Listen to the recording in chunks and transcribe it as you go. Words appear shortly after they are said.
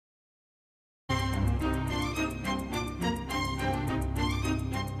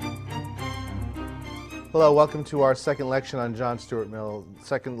Hello, welcome to our second lecture on John Stuart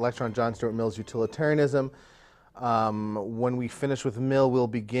Mill's Utilitarianism. When we finish with Mill, we'll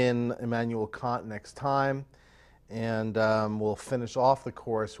begin Immanuel Kant next time, and we'll finish off the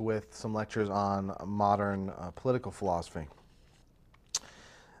course with some lectures on modern political philosophy.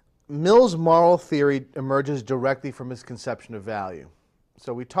 Mill's moral theory emerges directly from his conception of value.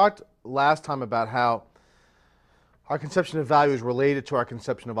 So we talked last time about how our conception of value is related to our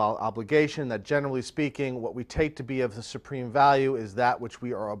conception of obligation, that generally speaking, what we take to be of the supreme value is that which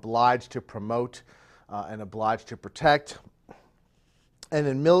we are obliged to promote and obliged to protect. And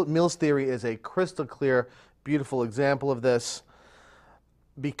in Mill's theory is a crystal clear, beautiful example of this.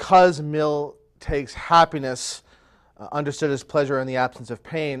 Because Mill takes happiness, understood as pleasure in the absence of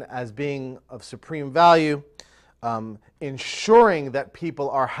pain, as being of supreme value, ensuring that people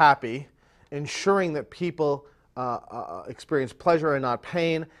are happy, ensuring that people experience pleasure and not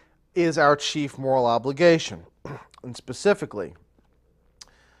pain is our chief moral obligation. And specifically,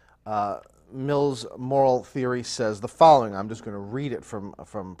 Mill's moral theory says the following. I'm just going to read it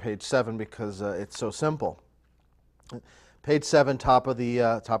from page 7 because it's so simple. Page 7, top of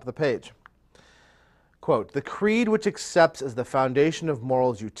the page. Quote, "The creed which accepts as the foundation of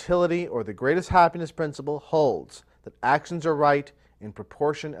morals utility or the greatest happiness principle holds that actions are right in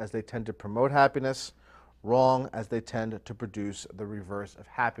proportion as they tend to promote happiness, wrong as they tend to produce the reverse of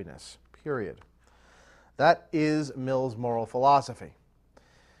happiness, period." That is Mill's moral philosophy.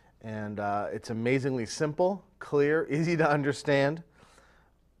 And it's amazingly simple, clear, easy to understand,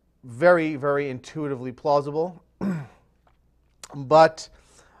 very, very intuitively plausible. But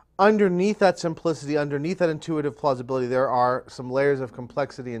underneath that simplicity, underneath that intuitive plausibility, there are some layers of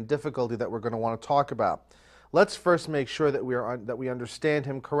complexity and difficulty that we're going to want to talk about. Let's first make sure that we understand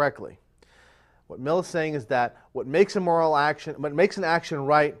him correctly. What Mill is saying is that what makes an action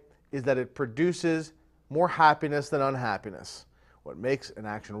right is that it produces more happiness than unhappiness. What makes an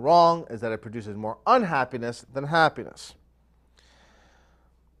action wrong is that it produces more unhappiness than happiness.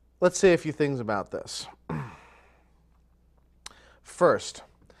 Let's say a few things about this. First,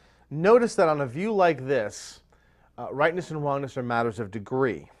 notice that on a view like this, rightness and wrongness are matters of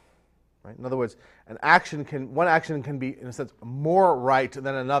degree. Right? In other words, one action can be, in a sense, more right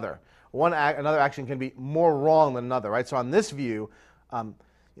than another. Another action can be more wrong than another, right? So on this view,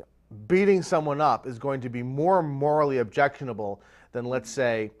 beating someone up is going to be more morally objectionable than, let's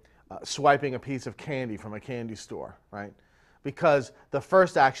say, swiping a piece of candy from a candy store, right? Because the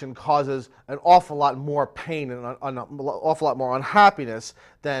first action causes an awful lot more pain and an awful lot more unhappiness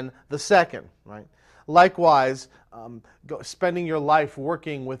than the second, right? Likewise, spending your life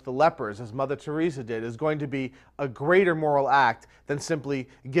working with the lepers, as Mother Teresa did, is going to be a greater moral act than simply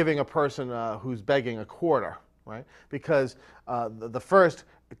giving a person who's begging a quarter, right? Because the first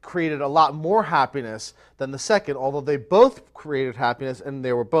created a lot more happiness than the second, although they both created happiness and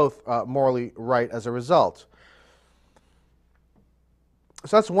they were both morally right as a result.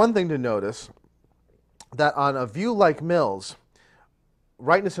 So that's one thing to notice, that on a view like Mill's,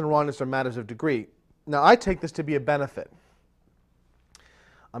 rightness and wrongness are matters of degree. Now, I take this to be a benefit.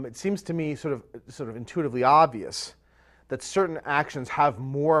 It seems to me sort of intuitively obvious that certain actions have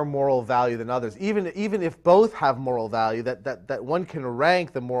more moral value than others. Even if both have moral value, that one can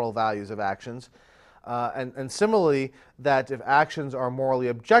rank the moral values of actions. And similarly, that if actions are morally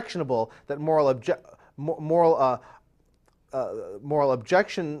objectionable, that moral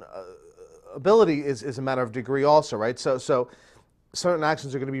objection ability is a matter of degree also, right? So certain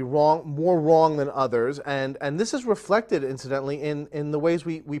actions are going to be more wrong than others, and this is reflected, incidentally, in the ways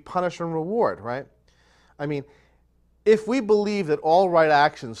we punish and reward, right? I mean, if we believe that all right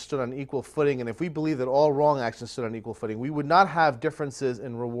actions stood on equal footing, and if we believe that all wrong actions stood on equal footing, we would not have differences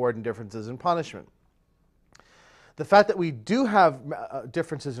in reward and differences in punishment. The fact that we do have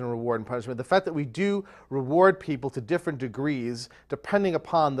differences in reward and punishment, the fact that we do reward people to different degrees depending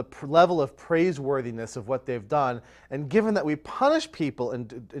upon the level of praiseworthiness of what they've done, and given that we punish people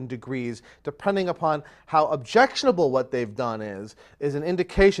in degrees depending upon how objectionable what they've done is an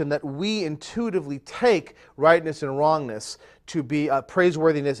indication that we intuitively take rightness and wrongness to be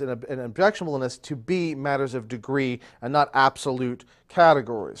praiseworthiness and objectionableness to be matters of degree and not absolute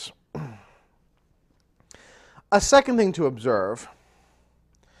categories. A second thing to observe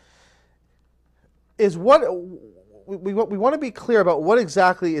is what we want to be clear about what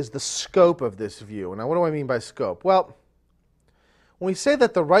exactly is the scope of this view. And what do I mean by scope? Well, when we say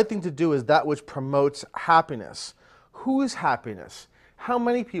that the right thing to do is that which promotes happiness, whose happiness? How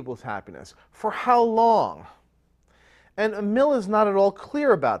many people's happiness? For how long? And Mill is not at all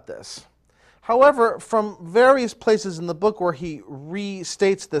clear about this. However, from various places in the book where he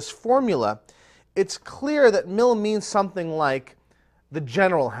restates this formula, it's clear that Mill means something like the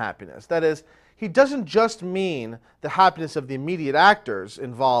general happiness. That is, he doesn't just mean the happiness of the immediate actors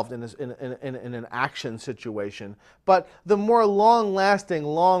involved in an action situation, but the more long-lasting,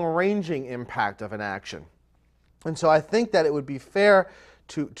 long-ranging impact of an action. And so I think that it would be fair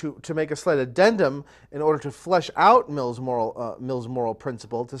to make a slight addendum in order to flesh out Mill's moral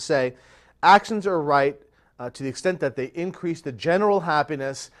principle to say actions are right to the extent that they increase the general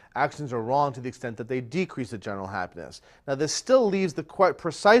happiness, actions are wrong to the extent that they decrease the general happiness. Now, this still leaves the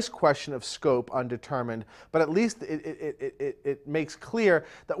precise question of scope undetermined, but at least it makes clear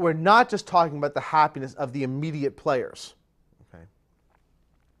that we're not just talking about the happiness of the immediate players. Okay.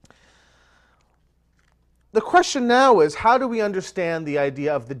 The question now is, how do we understand the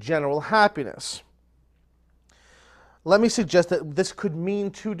idea of the general happiness? Let me suggest that this could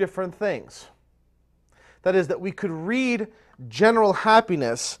mean two different things. That is, that we could read general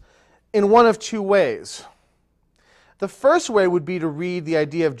happiness in one of two ways. The first way would be to read the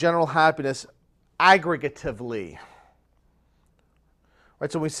idea of general happiness aggregatively.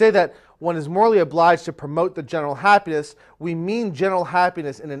 Right, so when we say that one is morally obliged to promote the general happiness, we mean general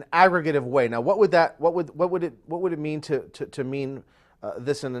happiness in an aggregative way. Now, what would it mean to mean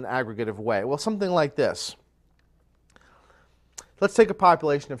this in an aggregative way? Well, something like this. Let's take a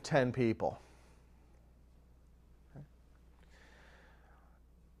population of 10 people.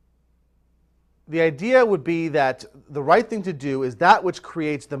 The idea would be that the right thing to do is that which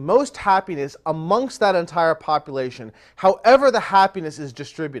creates the most happiness amongst that entire population, however the happiness is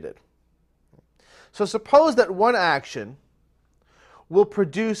distributed. So suppose that one action will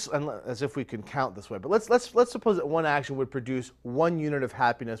produce, as if we can count this way, but let's suppose that one action would produce 1 unit of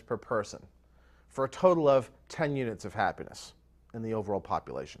happiness per person for a total of 10 units of happiness in the overall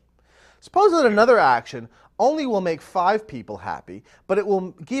population. Suppose that another action only will make 5 people happy, but it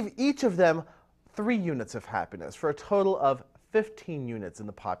will give each of them 3 units of happiness for a total of 15 units in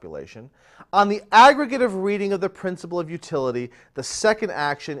the population. On the aggregative reading of the principle of utility, the second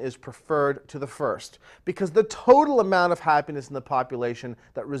action is preferred to the first because the total amount of happiness in the population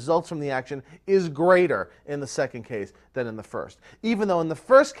that results from the action is greater in the second case than in the first, even though in the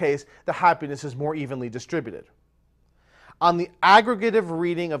first case the happiness is more evenly distributed. On the aggregative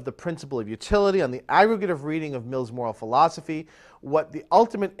reading of the principle of utility, on the aggregative reading of Mill's moral philosophy, what the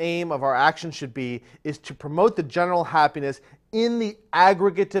ultimate aim of our action should be is to promote the general happiness in the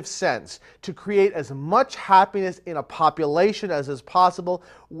aggregative sense, to create as much happiness in a population as is possible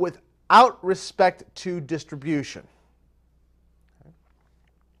without respect to distribution.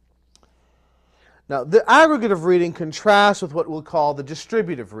 Now, the aggregative reading contrasts with what we'll call the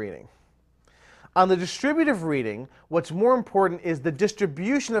distributive reading. On the distributive reading, what's more important is the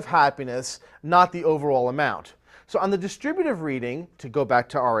distribution of happiness, not the overall amount. So on the distributive reading, to go back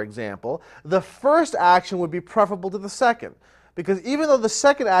to our example, the first action would be preferable to the second. Because even though the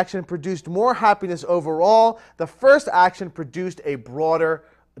second action produced more happiness overall, the first action produced a broader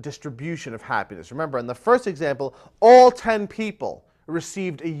distribution of happiness. Remember, in the first example, all 10 people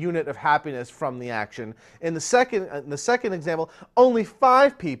received a unit of happiness from the action. In the second example, only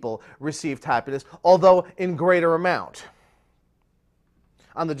 5 people received happiness, although in greater amount.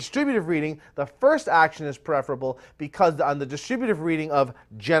 On the distributive reading, the first action is preferable because on the distributive reading of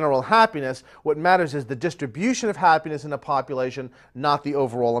general happiness, what matters is the distribution of happiness in a population, not the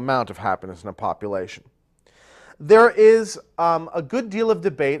overall amount of happiness in a population. There is a good deal of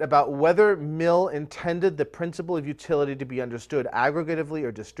debate about whether Mill intended the principle of utility to be understood aggregatively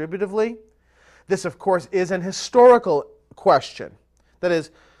or distributively. This, of course, is an historical question. That is,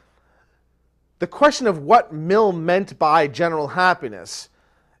 the question of what Mill meant by general happiness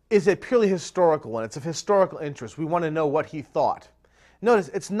is a purely historical one. It's of historical interest. We want to know what he thought. Notice,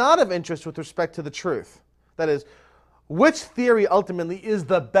 it's not of interest with respect to the truth. That is, which theory ultimately is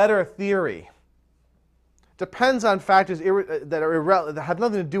the better theory depends on factors that have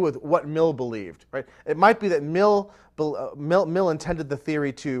nothing to do with what Mill believed. Right? It might be that Mill intended the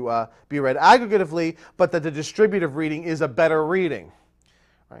theory to be read aggregatively, but that the distributive reading is a better reading.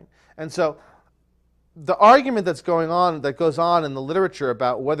 Right? And so the argument that goes on in the literature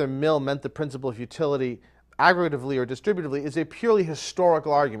about whether Mill meant the principle of utility aggregatively or distributively is a purely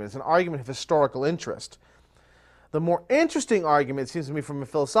historical argument. It's an argument of historical interest. The more interesting argument, it seems to me from a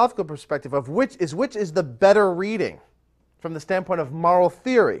philosophical perspective, of which is the better reading from the standpoint of moral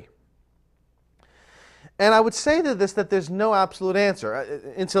theory. And I would say to this that there's no absolute answer.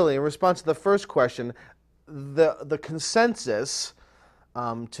 Incidentally, in response to the first question, the consensus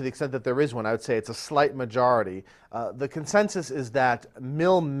to the extent that there is one. I would say it's a slight majority. The consensus is that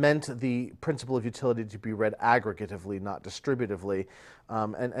Mill meant the principle of utility to be read aggregatively, not distributively.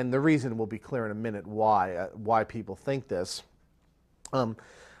 And the reason will be clear in a minute why people think this.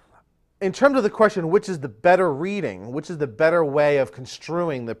 In terms of the question, which is the better reading, which is the better way of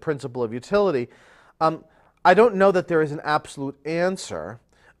construing the principle of utility, I don't know that there is an absolute answer.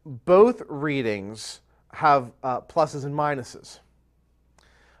 Both readings have pluses and minuses.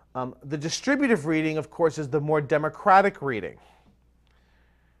 The distributive reading, of course, is the more democratic reading,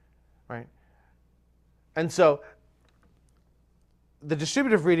 right? And so the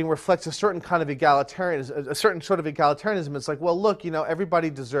distributive reading reflects a certain kind of egalitarianism, a certain sort of egalitarianism. It's like, well, look, everybody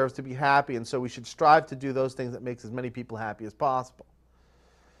deserves to be happy, and so we should strive to do those things that makes as many people happy as possible.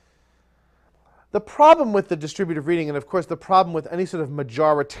 The problem with the distributive reading, and of course the problem with any sort of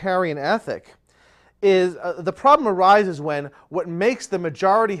majoritarian ethic, is the problem arises when what makes the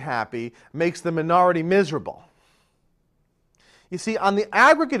majority happy makes the minority miserable. You see, on the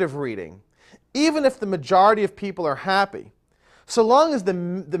aggregative reading, even if the majority of people are happy, so long as the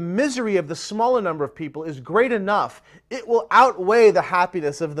misery of the smaller number of people is great enough, it will outweigh the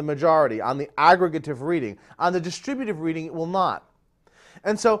happiness of the majority on the aggregative reading. On the distributive reading, it will not.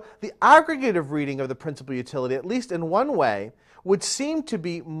 And so the aggregative reading of the principle of utility, at least in one way, would seem to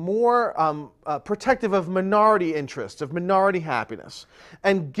be more protective of minority interests, of minority happiness.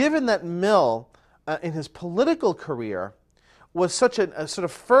 And given that Mill, in his political career, was such a sort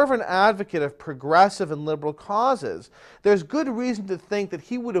of fervent advocate of progressive and liberal causes, there's good reason to think that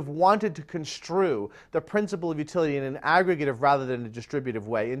he would have wanted to construe the principle of utility in an aggregative rather than a distributive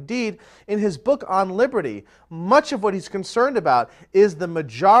way. Indeed, in his book on liberty, much of what he's concerned about is the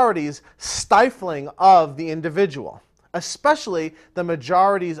majority's stifling of the individual, especially the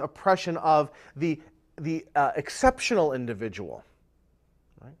majority's oppression of the exceptional individual.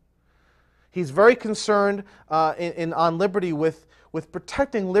 He's very concerned on liberty with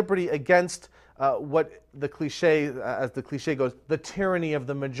protecting liberty against what the cliche, as the cliche goes, the tyranny of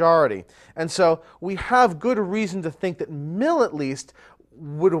the majority. And so we have good reason to think that Mill, at least,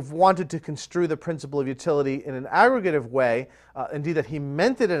 would have wanted to construe the principle of utility in an aggregative way, indeed that he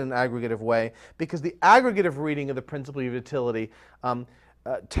meant it in an aggregative way, because the aggregative reading of the principle of utility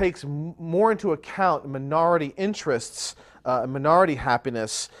takes more into account minority interests, minority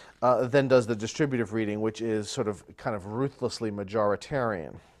happiness, than does the distributive reading, which is sort of kind of ruthlessly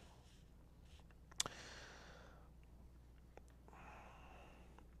majoritarian.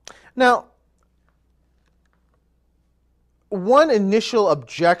 Now, one initial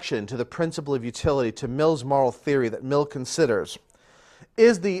objection to the principle of utility, to Mill's moral theory that Mill considers,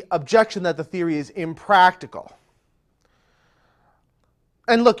 is the objection that the theory is impractical.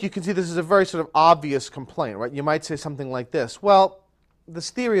 And look, you can see this is a very sort of obvious complaint, right? You might say something like this: well, this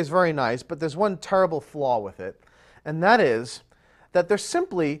theory is very nice, but there's one terrible flaw with it, and that is that there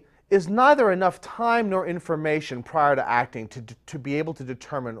simply is neither enough time nor information prior to acting to be able to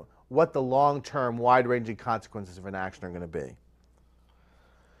determine what the long-term, wide-ranging consequences of an action are going to be.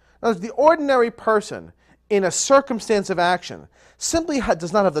 Now, the ordinary person in a circumstance of action simply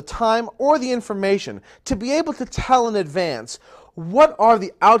does not have the time or the information to be able to tell in advance what are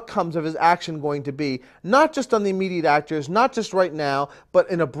the outcomes of his action going to be, not just on the immediate actors, not just right now, but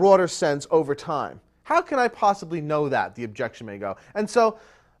in a broader sense over time. How can I possibly know that, the objection may go. And so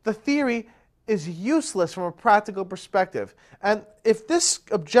the theory is useless from a practical perspective. And if this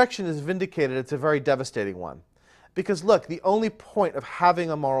objection is vindicated, it's a very devastating one. Because look, the only point of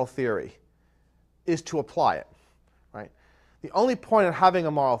having a moral theory is to apply it, right? The only point of having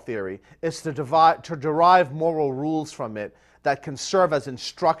a moral theory is to derive moral rules from it that can serve as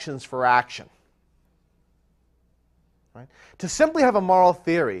instructions for action. Right? To simply have a moral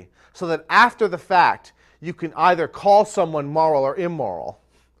theory so that after the fact you can either call someone moral or immoral.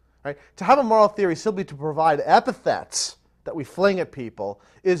 Right? To have a moral theory simply to provide epithets that we fling at people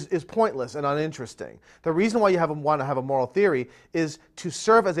is pointless and uninteresting. The reason why you want to have a moral theory is to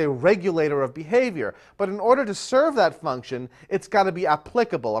serve as a regulator of behavior. But in order to serve that function, it's got to be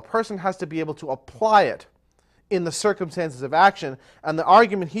applicable. A person has to be able to apply it in the circumstances of action. And the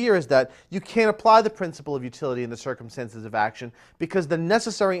argument here is that you can't apply the principle of utility in the circumstances of action because the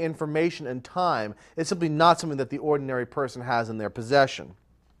necessary information and time is simply not something that the ordinary person has in their possession.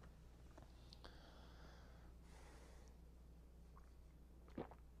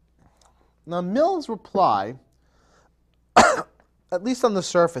 Now, Mill's reply, at least on the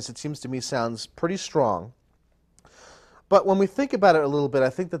surface, it seems to me sounds pretty strong. But when we think about it a little bit, I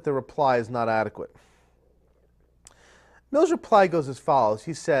think that the reply is not adequate. Mill's reply goes as follows.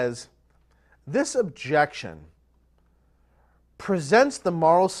 He says, this objection presents the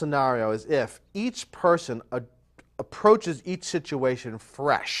moral scenario as if each person approaches each situation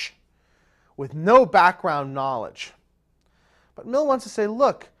fresh, with no background knowledge. But Mill wants to say,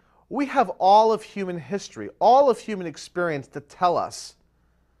 look, we have all of human history, all of human experience to tell us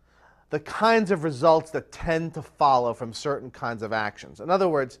the kinds of results that tend to follow from certain kinds of actions. In other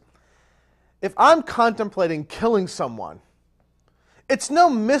words, if I'm contemplating killing someone, it's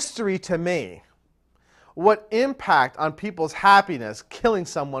no mystery to me what impact on people's happiness killing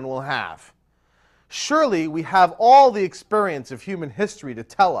someone will have. Surely we have all the experience of human history to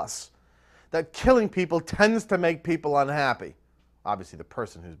tell us that killing people tends to make people unhappy. Obviously, the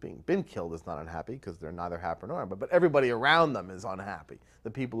person who's been killed is not unhappy because they're neither happy nor unhappy, but everybody around them is unhappy. The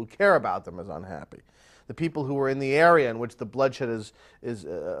people who care about them is unhappy. The people who are in the area in which the bloodshed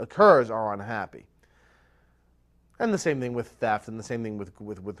occurs are unhappy. And the same thing with theft, and the same thing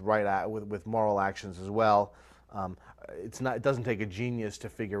with moral actions as well. It doesn't take a genius to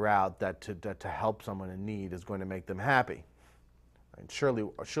figure out that to help someone in need is going to make them happy. And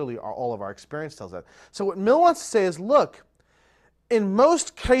surely all of our experience tells that. So what Mill wants to say is, look, in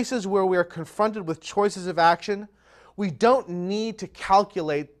most cases where we are confronted with choices of action, we don't need to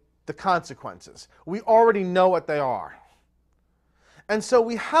calculate the consequences. We already know what they are. And so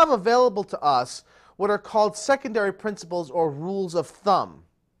we have available to us what are called secondary principles or rules of thumb.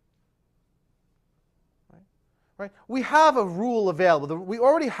 Right? We have a rule available. We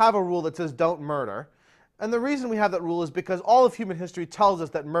already have a rule that says don't murder. And the reason we have that rule is because all of human history tells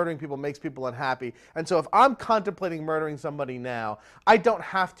us that murdering people makes people unhappy. And so if I'm contemplating murdering somebody now, I don't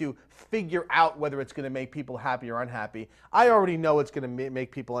have to figure out whether it's going to make people happy or unhappy. I already know it's going to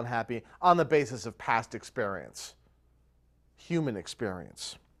make people unhappy on the basis of past experience, human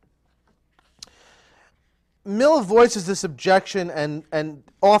experience. Mill voices this objection and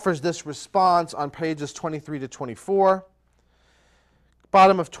offers this response on pages 23 to 24.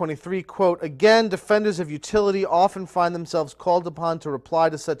 Bottom of 23, quote, again, defenders of utility often find themselves called upon to reply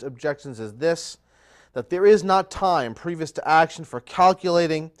to such objections as this, that there is not time previous to action for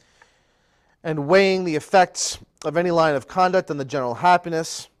calculating and weighing the effects of any line of conduct on the general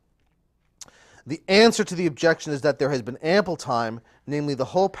happiness. The answer to the objection is that there has been ample time, namely the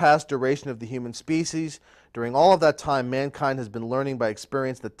whole past duration of the human species. During all of that time, mankind has been learning by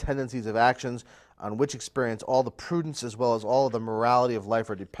experience the tendencies of actions on which experience all the prudence as well as all of the morality of life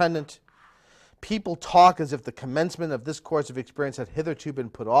are dependent. People talk as if the commencement of this course of experience had hitherto been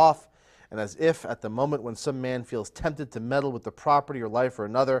put off, and as if at the moment when some man feels tempted to meddle with the property or life of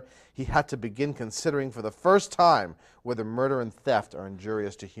another, he had to begin considering for the first time whether murder and theft are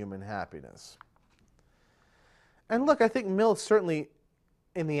injurious to human happiness. And look, I think Mill certainly,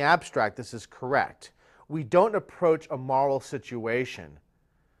 in the abstract, this is correct. We don't approach a moral situation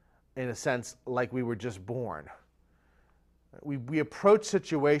in a sense like we were just born. We approach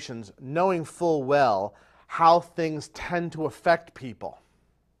situations knowing full well how things tend to affect people.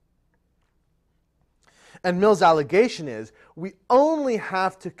 And Mill's allegation is we only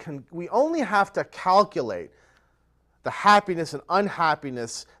have to calculate the happiness and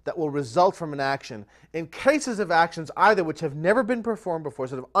unhappiness that will result from an action in cases of actions either which have never been performed before,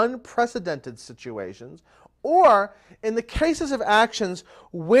 sort of unprecedented situations, or in the cases of actions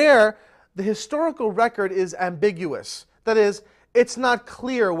where the historical record is ambiguous. That is, it's not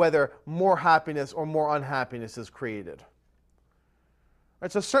clear whether more happiness or more unhappiness is created.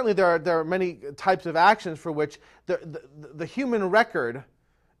 Right, so certainly there are many types of actions for which the human record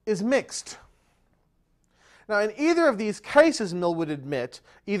is mixed. Now, in either of these cases, Mill would admit,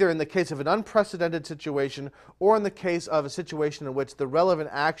 either in the case of an unprecedented situation or in the case of a situation in which the relevant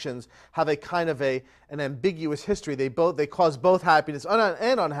actions have a kind of an ambiguous history, they cause both happiness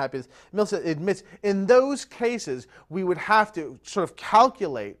and unhappiness, Mill admits in those cases we would have to sort of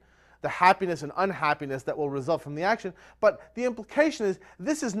calculate the happiness and unhappiness that will result from the action. But the implication is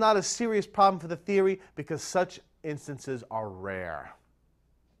this is not a serious problem for the theory because such instances are rare.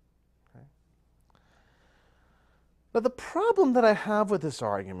 Now, the problem that I have with this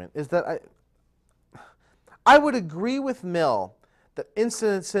argument is that I would agree with Mill that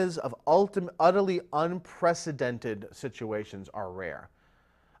instances of utterly unprecedented situations are rare.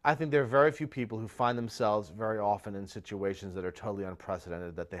 I think there are very few people who find themselves very often in situations that are totally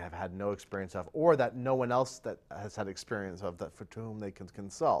unprecedented, that they have had no experience of, or that no one else that has had experience of, to whom they can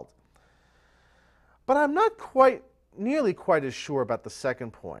consult. But I'm not nearly quite as sure about the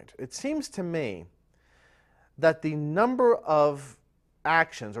second point. It seems to me that the number of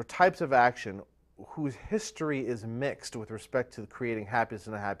actions or types of action whose history is mixed with respect to creating happiness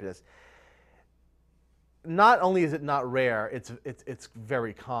and unhappiness, not only is it not rare, it's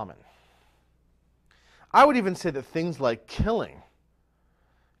very common. I would even say that things like killing,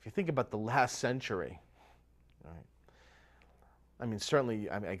 if you think about the last century, right? I mean, certainly,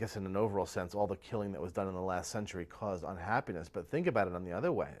 I guess in an overall sense, all the killing that was done in the last century caused unhappiness, but think about it on the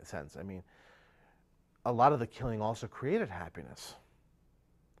other sense. I mean, a lot of the killing also created happiness.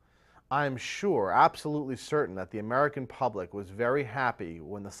 I'm sure, absolutely certain, that the American public was very happy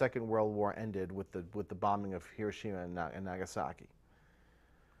when the Second World War ended with the bombing of Hiroshima and Nagasaki.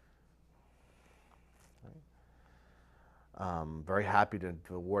 Very happy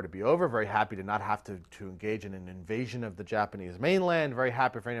for the war to be over, very happy to not have to engage in an invasion of the Japanese mainland, very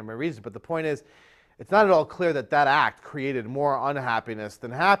happy for any number of reasons. But the point is, it's not at all clear that that act created more unhappiness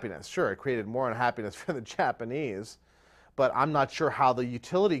than happiness. Sure, it created more unhappiness for the Japanese, but I'm not sure how the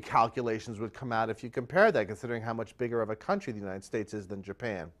utility calculations would come out if you compare that, considering how much bigger of a country the United States is than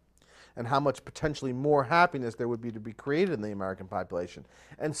Japan, and how much potentially more happiness there would be to be created in the American population.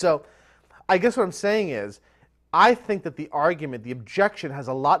 And so I guess what I'm saying is, I think that the argument, the objection, has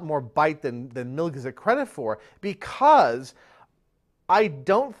a lot more bite than Mill gives it credit for, because I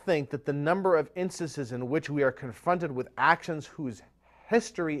don't think that the number of instances in which we are confronted with actions whose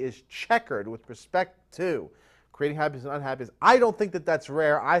history is checkered with respect to creating happiness and unhappiness, I don't think that that's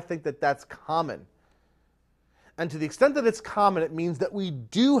rare. I think that that's common. And to the extent that it's common, it means that we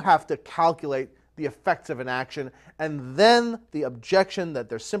do have to calculate the effects of an action, and then the objection that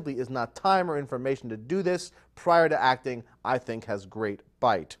there simply is not time or information to do this prior to acting, I think, has great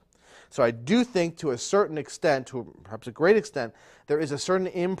bite. So I do think, to a certain extent, to perhaps a great extent, there is a certain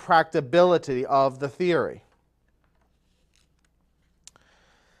impracticability of the theory.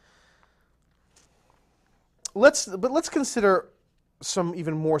 But let's consider some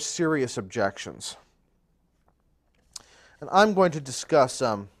even more serious objections. And I'm going to discuss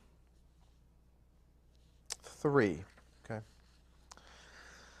three. Okay.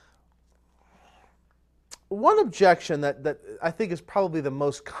 One objection that I think is probably the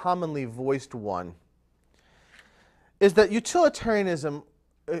most commonly voiced one is that utilitarianism,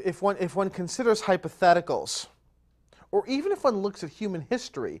 if one considers hypotheticals, or even if one looks at human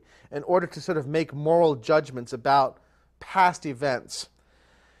history in order to sort of make moral judgments about past events,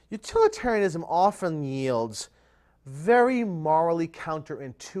 utilitarianism often yields very morally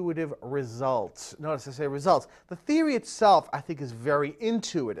counterintuitive results. Notice I say results. The theory itself, I think, is very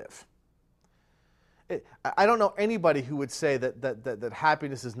intuitive. I don't know anybody who would say that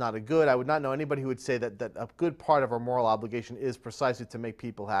happiness is not a good. I would not know anybody who would say that a good part of our moral obligation is precisely to make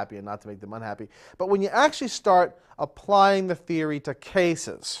people happy and not to make them unhappy. But when you actually start applying the theory to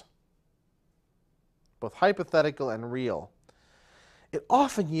cases, both hypothetical and real, it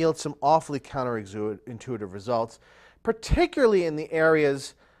often yields some awfully counterintuitive results, particularly in the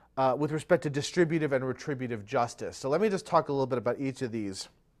areas with respect to distributive and retributive justice. So let me just talk a little bit about each of these.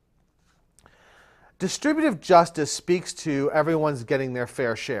 Distributive justice speaks to everyone's getting their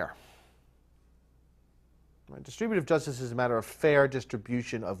fair share. Right? Distributive justice is a matter of fair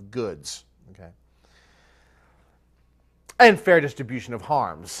distribution of goods, okay? And fair distribution of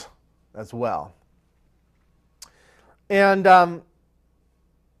harms as well. And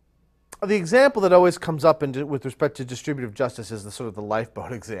the example that always comes up with respect to distributive justice is the sort of the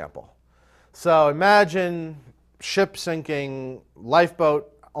lifeboat example. So imagine ship sinking, lifeboat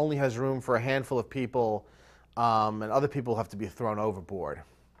only has room for a handful of people, and other people have to be thrown overboard.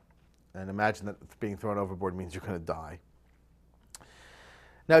 And imagine that being thrown overboard means you're going to die.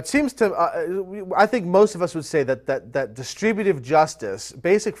 Now, it seems to, I think most of us would say that distributive justice,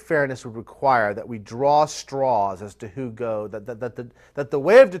 basic fairness, would require that we draw straws as to who go, that the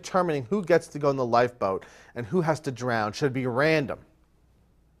way of determining who gets to go in the lifeboat and who has to drown should be random.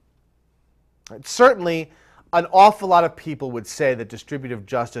 Right? Certainly, an awful lot of people would say that distributive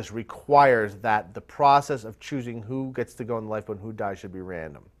justice requires that the process of choosing who gets to go in the lifeboat and who dies should be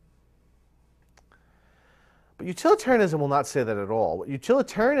random. But utilitarianism will not say that at all. What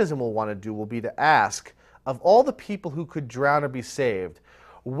utilitarianism will want to do will be to ask, of all the people who could drown or be saved,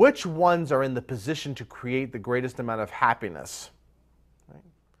 which ones are in the position to create the greatest amount of happiness? Right?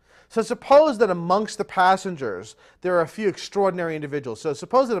 So suppose that amongst the passengers, there are a few extraordinary individuals. So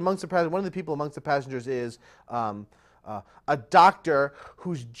suppose that amongst the passengers, one of the people amongst the passengers is a doctor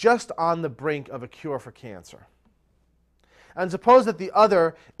who's just on the brink of a cure for cancer. And suppose that the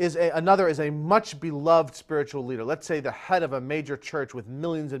other is another is a much beloved spiritual leader. Let's say the head of a major church with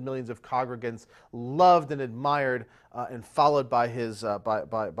millions and millions of congregants, loved and admired and followed by his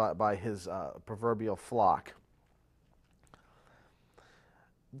proverbial flock.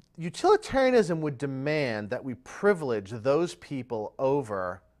 Utilitarianism would demand that we privilege those people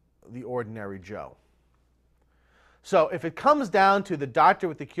over the ordinary Joe. So if it comes down to the doctor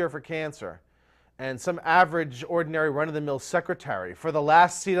with the cure for cancer and some average, ordinary, run-of-the-mill secretary for the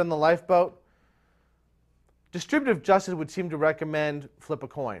last seat on the lifeboat, distributive justice would seem to recommend flip a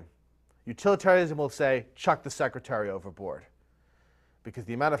coin. Utilitarianism will say chuck the secretary overboard, because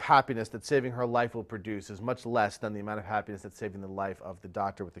the amount of happiness that saving her life will produce is much less than the amount of happiness that saving the life of the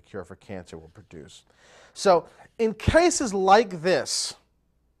doctor with the cure for cancer will produce. So in cases like this,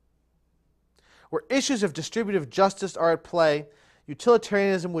 where issues of distributive justice are at play,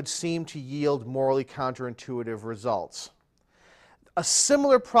 utilitarianism would seem to yield morally counterintuitive results. A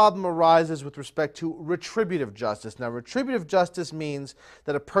similar problem arises with respect to retributive justice. Now, retributive justice means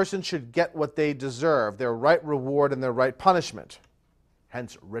that a person should get what they deserve, their right reward and their right punishment.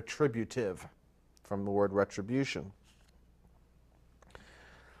 Hence, retributive, from the word retribution.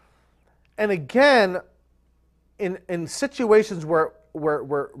 And again, in situations where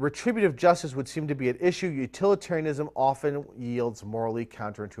retributive justice would seem to be at issue, utilitarianism often yields morally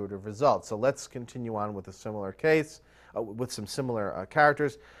counterintuitive results. So let's continue on with a similar case, with some similar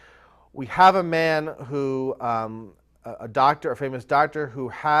characters. We have a man who, a doctor, a famous doctor,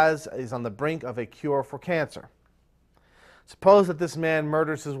 who is on the brink of a cure for cancer. Suppose that this man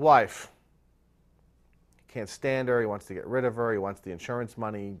murders his wife. He can't stand her, he wants to get rid of her, he wants the insurance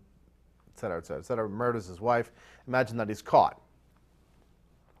money, etc., etc., etc., murders his wife. Imagine that he's caught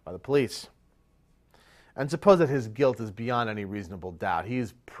by the police. And suppose that his guilt is beyond any reasonable doubt.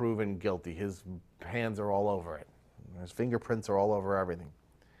 He's proven guilty. His hands are all over it. His fingerprints are all over everything.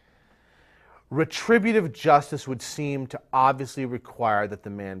 Retributive justice would seem to obviously require that the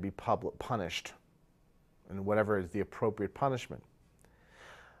man be punished, and whatever is the appropriate punishment.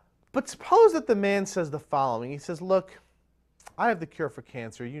 But suppose that the man says the following. He says, look, I have the cure for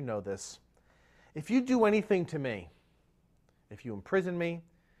cancer. You know this. If you do anything to me, if you imprison me,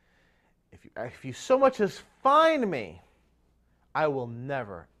 if you so much as fine me, I will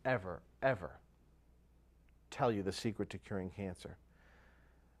never, ever, ever tell you the secret to curing cancer.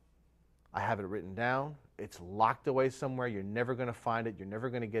 I have it written down. It's locked away somewhere. You're never going to find it. You're never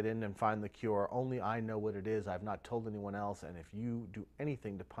going to get in and find the cure. Only I know what it is. I've not told anyone else. And if you do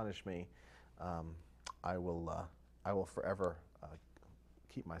anything to punish me, I will forever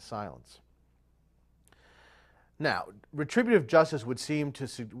keep my silence. Now, retributive justice would seem to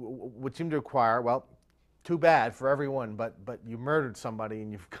require, well, too bad for everyone, but you murdered somebody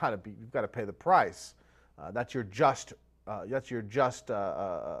and you've got to pay the price. That's your just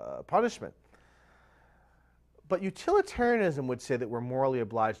punishment. But utilitarianism would say that we're morally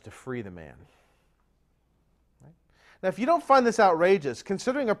obliged to free the man. Right? Now, if you don't find this outrageous,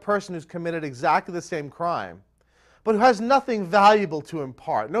 considering a person who's committed exactly the same crime, but who has nothing valuable to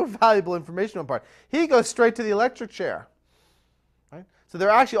impart, no valuable information to impart, he goes straight to the electric chair. Right? So there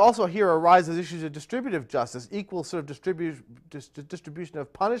actually also here arises issues of distributive justice, equal sort of distribution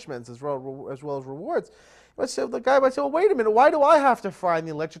of punishments as well as rewards. The guy might say, well, wait a minute, why do I have to fry in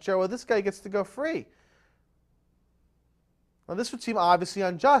the electric chair? Well, this guy gets to go free. Now, this would seem obviously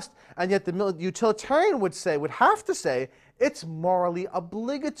unjust, and yet the utilitarian would have to say, it's morally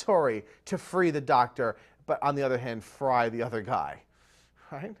obligatory to free the doctor, but on the other hand, fry the other guy,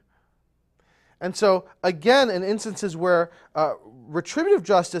 right? And so, again, in instances where retributive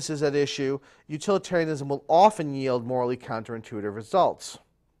justice is at issue, utilitarianism will often yield morally counterintuitive results.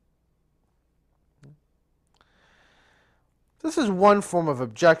 This is one form of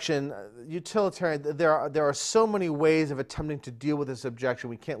objection. Utilitarian, there are so many ways of attempting to deal with this objection.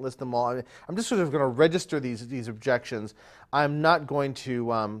 We can't list them all. I'm just sort of going to register these objections. I'm not going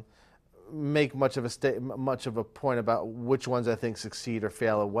to make much of a point about which ones I think succeed or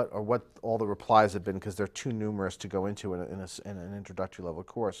fail, or what all the replies have been, because they're too numerous to go into in an introductory level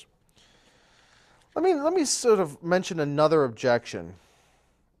course. Let me sort of mention another objection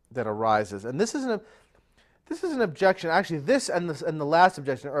that arises, and this is an objection. Actually, this and the last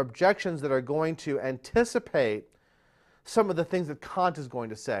objection are objections that are going to anticipate some of the things that Kant is going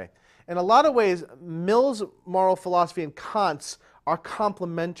to say. In a lot of ways, Mill's moral philosophy and Kant's are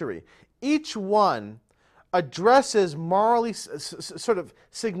complementary. Each one addresses morally sort of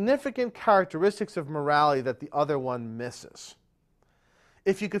significant characteristics of morality that the other one misses.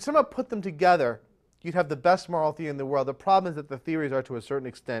 If you could somehow put them together, you'd have the best moral theory in the world. The problem is that the theories are to a certain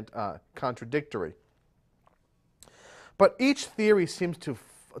extent contradictory. But each theory seems to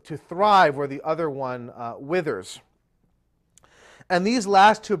thrive where the other one withers. And these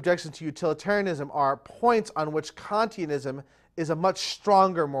last two objections to utilitarianism are points on which Kantianism is a much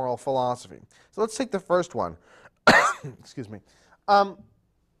stronger moral philosophy. So let's take the first one. Excuse me.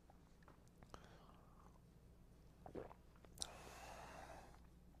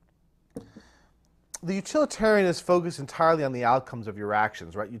 The utilitarian is focused entirely on the outcomes of your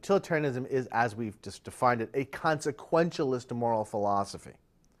actions, right? Utilitarianism is, as we've just defined it, a consequentialist moral philosophy.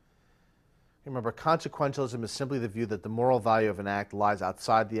 Remember, consequentialism is simply the view that the moral value of an act lies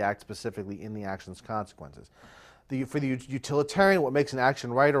outside the act, specifically in the action's consequences. For the utilitarian, what makes an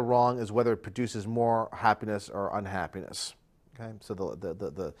action right or wrong is whether it produces more happiness or unhappiness. Okay? So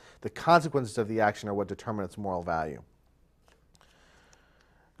the consequences of the action are what determine its moral value.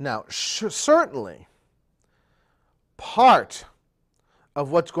 Now, certainly, part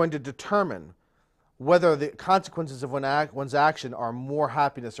of what's going to determine whether the consequences of one's action are more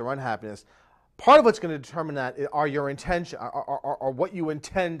happiness or unhappiness, part of what's going to determine that are your intention, or what you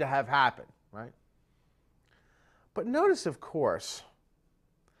intend to have happen, right? But notice, of course,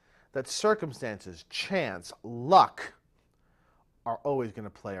 that circumstances, chance, luck are always going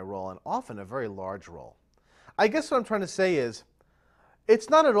to play a role, and often a very large role. I guess what I'm trying to say is, it's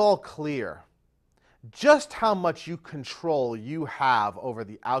not at all clear just how much control you have over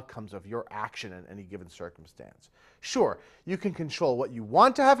the outcomes of your action in any given circumstance. Sure, you can control what you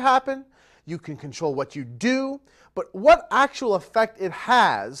want to have happen, you can control what you do, but what actual effect it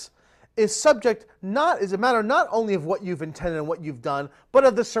has is a matter not only of what you've intended and what you've done, but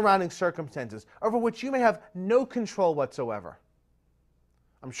of the surrounding circumstances, over which you may have no control whatsoever.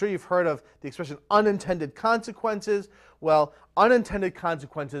 I'm sure you've heard of the expression unintended consequences. Well, unintended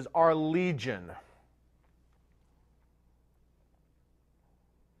consequences are legion.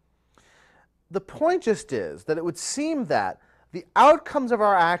 The point just is that it would seem that the outcomes of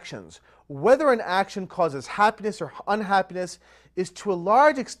our actions, whether an action causes happiness or unhappiness, is to a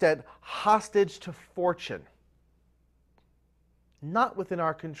large extent hostage to fortune, not within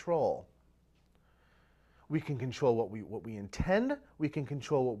our control. We can control what we intend, we can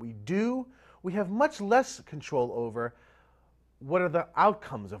control what we do. We have much less control over what are the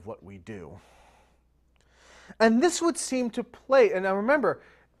outcomes of what we do. And this would seem to play, and now remember,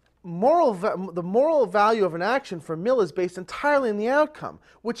 the moral value of an action for Mill is based entirely on the outcome,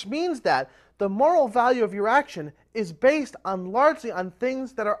 which means that the moral value of your action is based largely on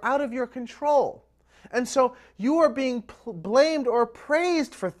things that are out of your control. And so you are being blamed or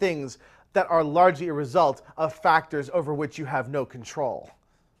praised for things that are largely a result of factors over which you have no control.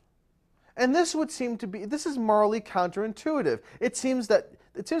 And this would seem to be, this is morally counterintuitive. It seems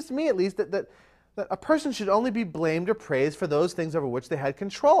to me at least that a person should only be blamed or praised for those things over which they had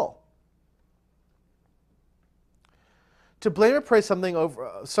control. To blame or praise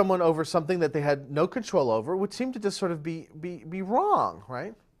someone over something that they had no control over would seem to just sort of be wrong,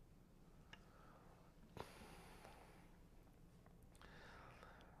 right?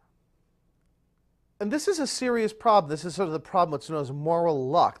 And this is a serious problem. This is sort of the problem what's known as moral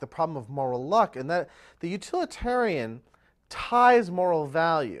luck, the problem of moral luck, and that the utilitarian ties moral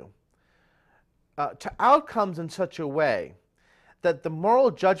value to outcomes in such a way that the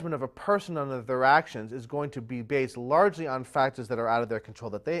moral judgment of a person on their actions is going to be based largely on factors that are out of their control,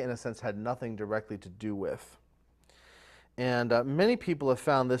 that they, in a sense, had nothing directly to do with. And many people have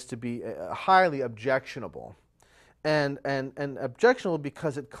found this to be highly objectionable. And objectionable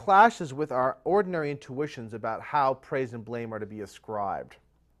because it clashes with our ordinary intuitions about how praise and blame are to be ascribed.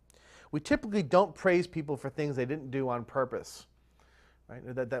 We typically don't praise people for things they didn't do on purpose, right?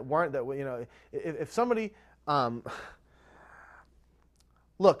 If somebody,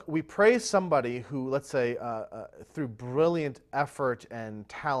 look, we praise somebody who, let's say, through brilliant effort and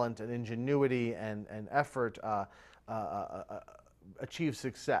talent and ingenuity and effort achieves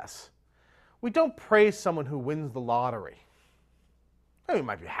success. We don't praise someone who wins the lottery. I mean, we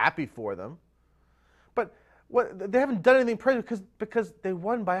might be happy for them, but they haven't done anything praiseworthy because they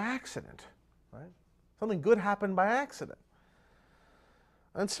won by accident, right? Something good happened by accident.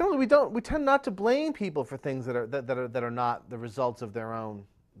 And similarly, we tend not to blame people for things that are not the results of their own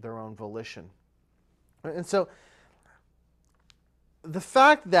volition. And so, the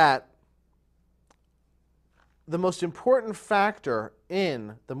fact that the most important factor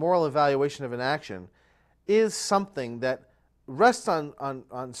in the moral evaluation of an action is something that rests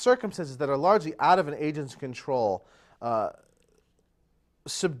on circumstances that are largely out of an agent's control,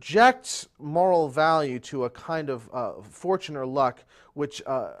 subjects moral value to a kind of fortune or luck which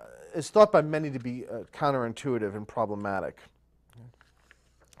is thought by many to be counterintuitive and problematic.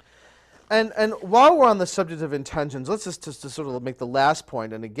 And while we're on the subject of intentions, let's just to sort of make the last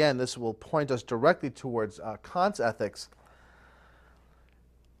point, and again, this will point us directly towards Kant's ethics.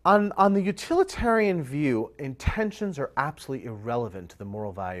 On the utilitarian view, intentions are absolutely irrelevant to the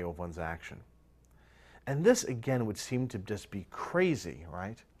moral value of one's action. And this, again, would seem to just be crazy,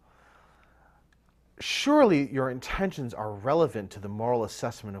 right? Surely your intentions are relevant to the moral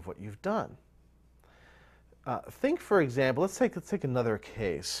assessment of what you've done. Think, for example, let's take another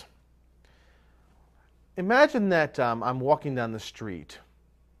case. Imagine that I'm walking down the street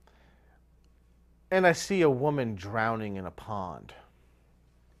and I see a woman drowning in a pond.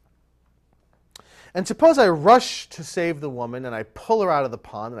 And suppose I rush to save the woman and I pull her out of the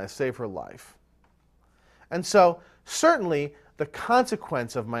pond and I save her life. And so certainly the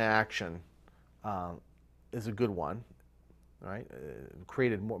consequence of my action is a good one. Right?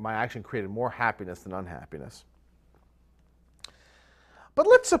 My action created more happiness than unhappiness. But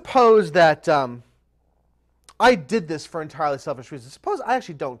let's suppose that I did this for entirely selfish reasons. Suppose I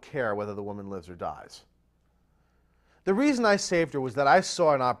actually don't care whether the woman lives or dies. The reason I saved her was that I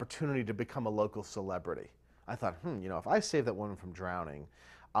saw an opportunity to become a local celebrity. I thought, if I save that woman from drowning,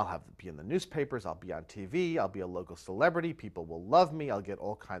 I'll be in the newspapers, I'll be on TV, I'll be a local celebrity, people will love me, I'll get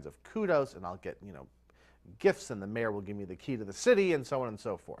all kinds of kudos, and I'll get, gifts, and the mayor will give me the key to the city, and so on and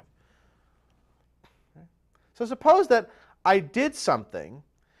so forth. Okay? So suppose that I did something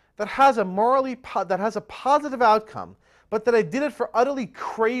that has a positive outcome, but that I did it for utterly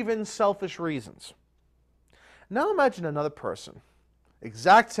craven, selfish reasons. Now imagine another person,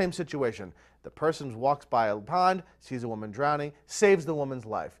 exact same situation. The person walks by a pond, sees a woman drowning, saves the woman's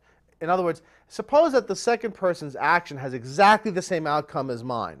life. In other words, suppose that the second person's action has exactly the same outcome as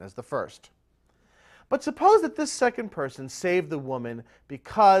mine, as the first. But suppose that this second person saved the woman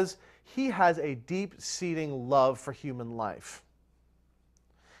because he has a deep-seating love for human life.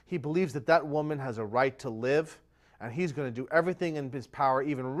 He believes that that woman has a right to live, and he's going to do everything in his power,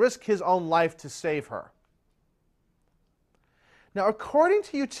 even risk his own life to save her. Now, according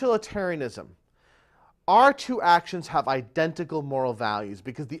to utilitarianism, our two actions have identical moral values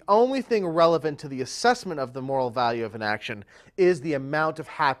because the only thing relevant to the assessment of the moral value of an action is the amount of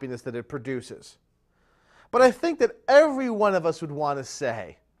happiness that it produces. But I think that every one of us would want to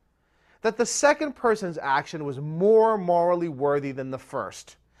say that the second person's action was more morally worthy than the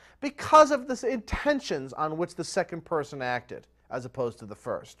first because of the intentions on which the second person acted as opposed to the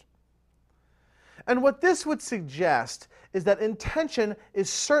first. And what this would suggest is that intention is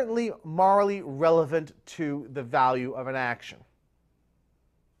certainly morally relevant to the value of an action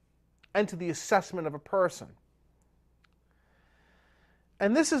and to the assessment of a person.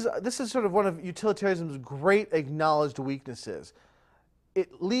 And this is sort of one of utilitarianism's great acknowledged weaknesses.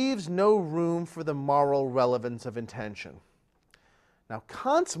 It leaves no room for the moral relevance of intention. Now,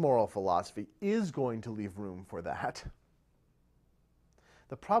 Kant's moral philosophy is going to leave room for that.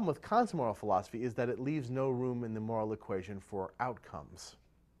 The problem with Kant's moral philosophy is that it leaves no room in the moral equation for outcomes,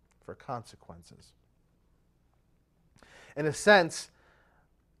 for consequences. In a sense,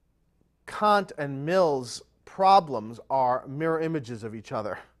 Kant and Mill's problems are mirror images of each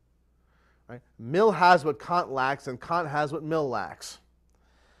other. Right? Mill has what Kant lacks, and Kant has what Mill lacks.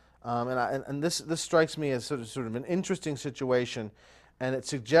 And this strikes me as sort of an interesting situation, and it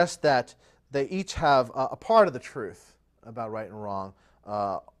suggests that they each have a part of the truth about right and wrong,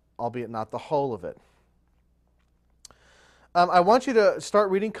 albeit not the whole of it. I want you to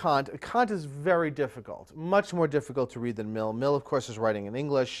start reading Kant. Kant is very difficult, much more difficult to read than Mill. Mill, of course, is writing in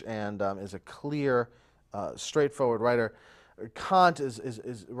English and is a clear, straightforward writer. Kant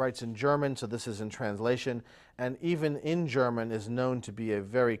writes in German, so this is in translation, and even in German is known to be a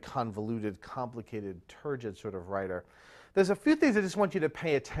very convoluted, complicated, turgid sort of writer. There's a few things I just want you to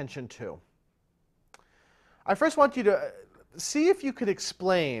pay attention to. I first want you to see if you could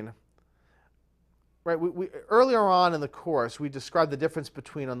explain, right, earlier on in the course, we described the difference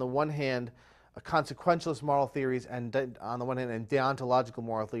between, on the one hand, consequentialist moral theories, and on the one hand, and deontological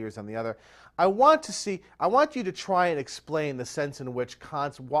moral theories on the other. I want you to try and explain the sense in which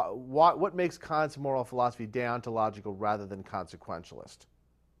what makes Kant's moral philosophy deontological rather than consequentialist.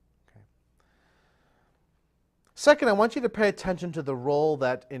 Okay. Second, I want you to pay attention to the role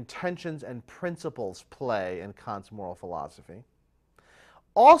that intentions and principles play in Kant's moral philosophy.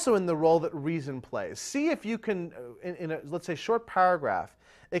 Also in the role that reason plays. See if you can, in a, let's say, short paragraph,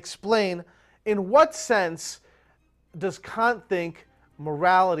 explain in what sense does Kant think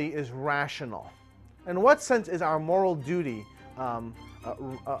morality is rational? In what sense is our moral duty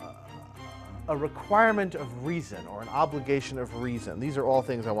a requirement of reason or an obligation of reason? These are all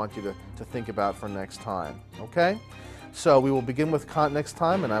things I want you to think about for next time. Okay? So we will begin with Kant next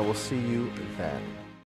time, and I will see you then.